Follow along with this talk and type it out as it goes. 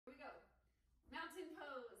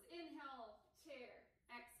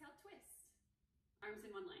arms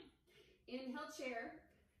in one line. Inhale, chair.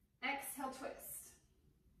 Exhale, twist.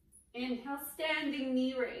 Inhale, standing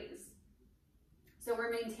knee raise. So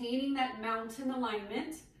we're maintaining that mountain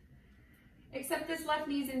alignment, except this left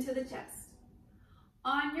knee's into the chest.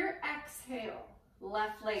 On your exhale,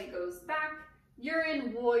 left leg goes back. You're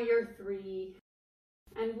in warrior three.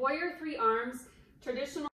 And warrior three arms,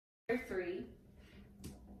 traditional warrior three,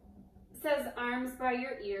 says arms by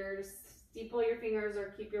your ears. Steeple your fingers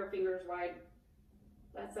or keep your fingers wide.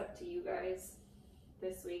 That's up to you guys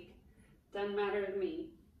this week. Doesn't matter to me.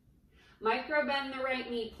 Micro bend the right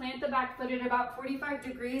knee. Plant the back foot at about 45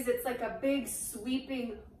 degrees. It's like a big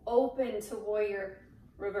sweeping open to warrior,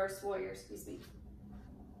 reverse warrior, excuse me.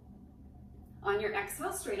 On your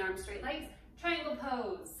exhale, straight arms, straight legs, triangle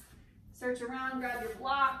pose. Search around, grab your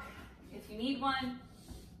block if you need one.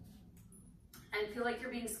 And feel like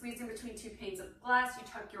you're being squeezed in between two panes of glass. You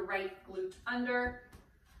tuck your right glute under.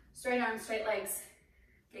 Straight arms, straight legs.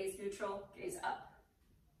 Gaze neutral, gaze up.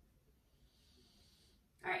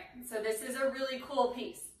 All right, so this is a really cool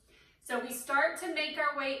piece. So we start to make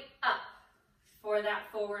our way up for that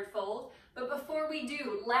forward fold. But before we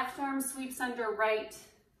do, left arm sweeps under right.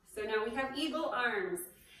 So now we have eagle arms.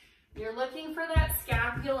 You're looking for that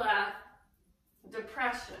scapula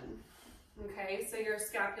depression. Okay, so your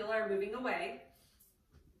scapula are moving away.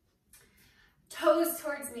 Toes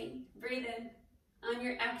towards me, breathe in. On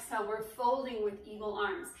your exhale, we're folding with eagle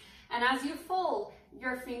arms. And as you fold,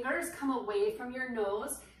 your fingers come away from your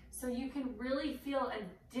nose so you can really feel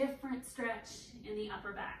a different stretch in the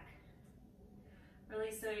upper back.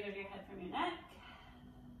 Release the weight of your head from your neck.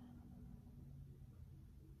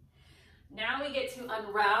 Now we get to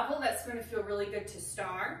unravel. That's going to feel really good to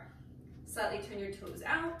star. Slightly turn your toes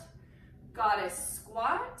out. Goddess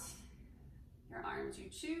squat. Your arms you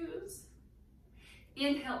choose.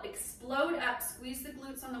 Inhale, explode up. Squeeze the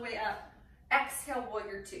glutes on the way up. Exhale,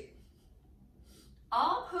 warrior two.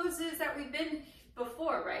 All poses that we've been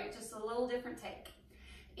before, right? Just a little different take.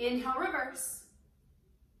 Inhale, reverse.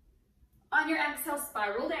 On your exhale,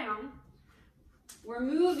 spiral down. We're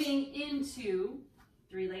moving into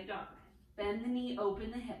three-leg dog. Bend the knee,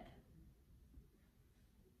 open the hip.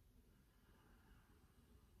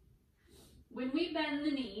 When we bend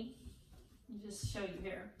the knee, I'll just show you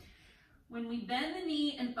here. When we bend the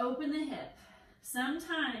knee and open the hip,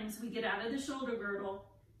 sometimes we get out of the shoulder girdle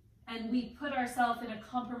and we put ourselves in a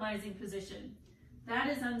compromising position. That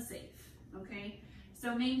is unsafe, okay?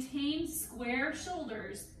 So maintain square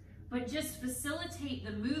shoulders, but just facilitate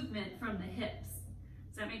the movement from the hips.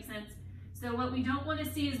 Does that make sense? So what we don't want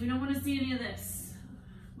to see is we don't want to see any of this.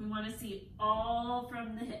 We want to see all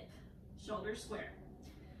from the hip, shoulder square.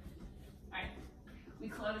 All right, we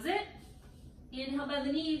close it. Inhale, bend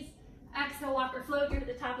the knees. Exhale, walk or float. You're at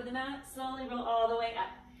the top of the mat. Slowly roll all the way up.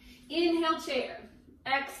 Inhale, chair.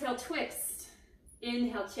 Exhale, twist.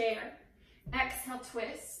 Inhale, chair. Exhale,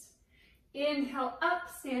 twist. Inhale, up,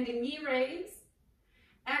 standing knee raise.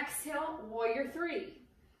 Exhale, warrior three.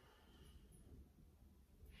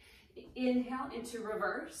 Inhale into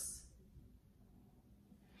reverse.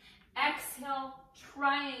 Exhale,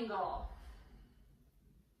 triangle.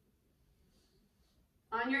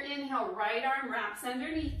 On your inhale, right arm wraps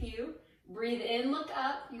underneath you. Breathe in, look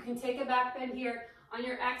up. You can take a back bend here. On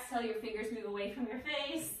your exhale, your fingers move away from your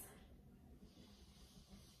face.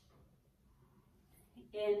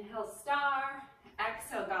 Inhale, star.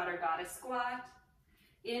 Exhale, god or goddess squat.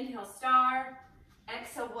 Inhale, star.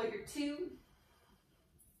 Exhale, warrior two.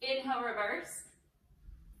 Inhale, reverse.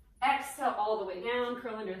 Exhale, all the way down.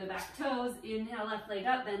 Curl under the back toes. Inhale, left leg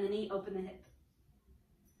up. Bend the knee, open the hip.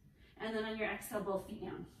 And then on your exhale, both feet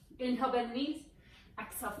down. Inhale, bend the knees.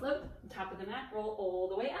 Exhale, float. Top of the mat, roll all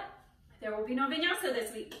the way up. There will be no vinyasa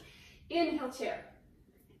this week. Inhale, chair.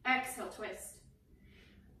 Exhale, twist.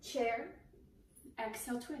 Chair.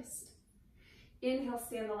 Exhale, twist. Inhale,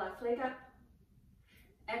 stand the left leg up.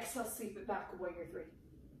 Exhale, sweep it back, warrior three.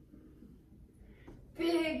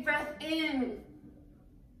 Big breath in.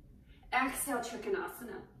 Exhale,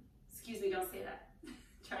 Trikonasana. Excuse me, don't say that.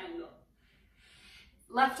 Triangle.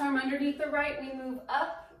 Left arm underneath the right, we move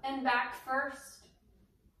up and back first.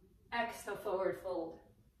 Exhale, forward fold.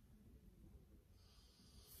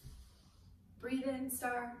 Breathe in,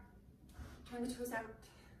 star. Turn the toes out.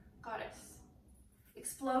 Goddess.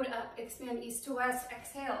 Explode up, expand east to west.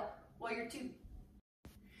 Exhale, warrior two.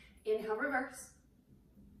 Inhale, reverse.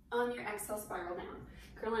 On your exhale, spiral down.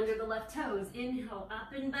 Curl under the left toes. Inhale,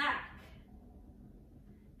 up and back.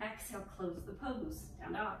 Exhale, close the pose.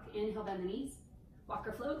 Down dog. Inhale, bend the knees. Walk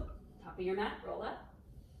or float. Top of your mat, roll up.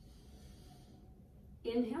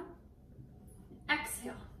 Inhale.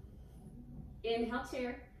 Exhale. Inhale,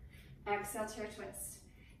 chair. Exhale, chair twist.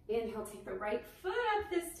 Inhale, take the right foot up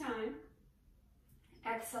this time.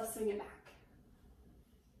 Exhale, swing it back.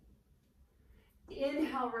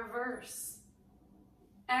 Inhale, reverse.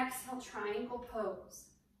 Exhale, triangle pose.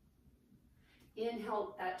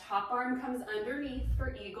 Inhale, that top arm comes underneath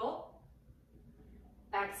for eagle.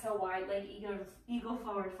 Exhale, wide leg, eagle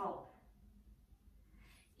forward fold.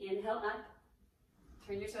 Inhale, up.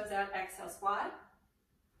 Turn your toes out. Exhale, squat.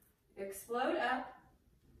 Explode up.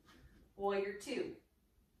 Warrior two.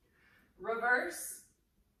 Reverse.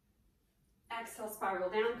 Exhale, spiral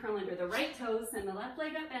down, curl under the right toes, send the left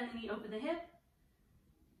leg up, bend the knee, open the hip.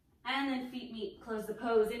 And then feet meet, close the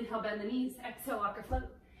pose. Inhale, bend the knees. Exhale, walk or float.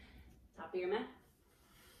 Top of your mat.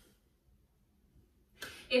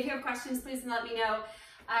 If you have questions, please let me know.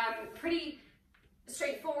 Pretty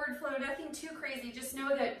straightforward flow, nothing too crazy. Just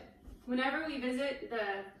know that whenever we visit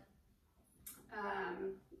the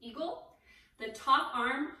eagle, the top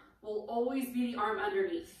arm will always be the arm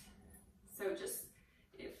underneath. So just,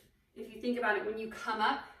 if you think about it, when you come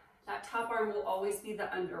up, that top arm will always be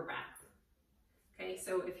the under wrap. Okay,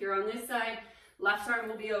 so if you're on this side, left arm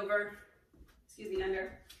will be over,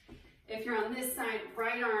 under. If you're on this side,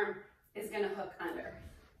 right arm is gonna hook under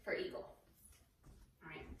for eagle. All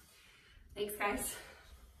right, thanks guys.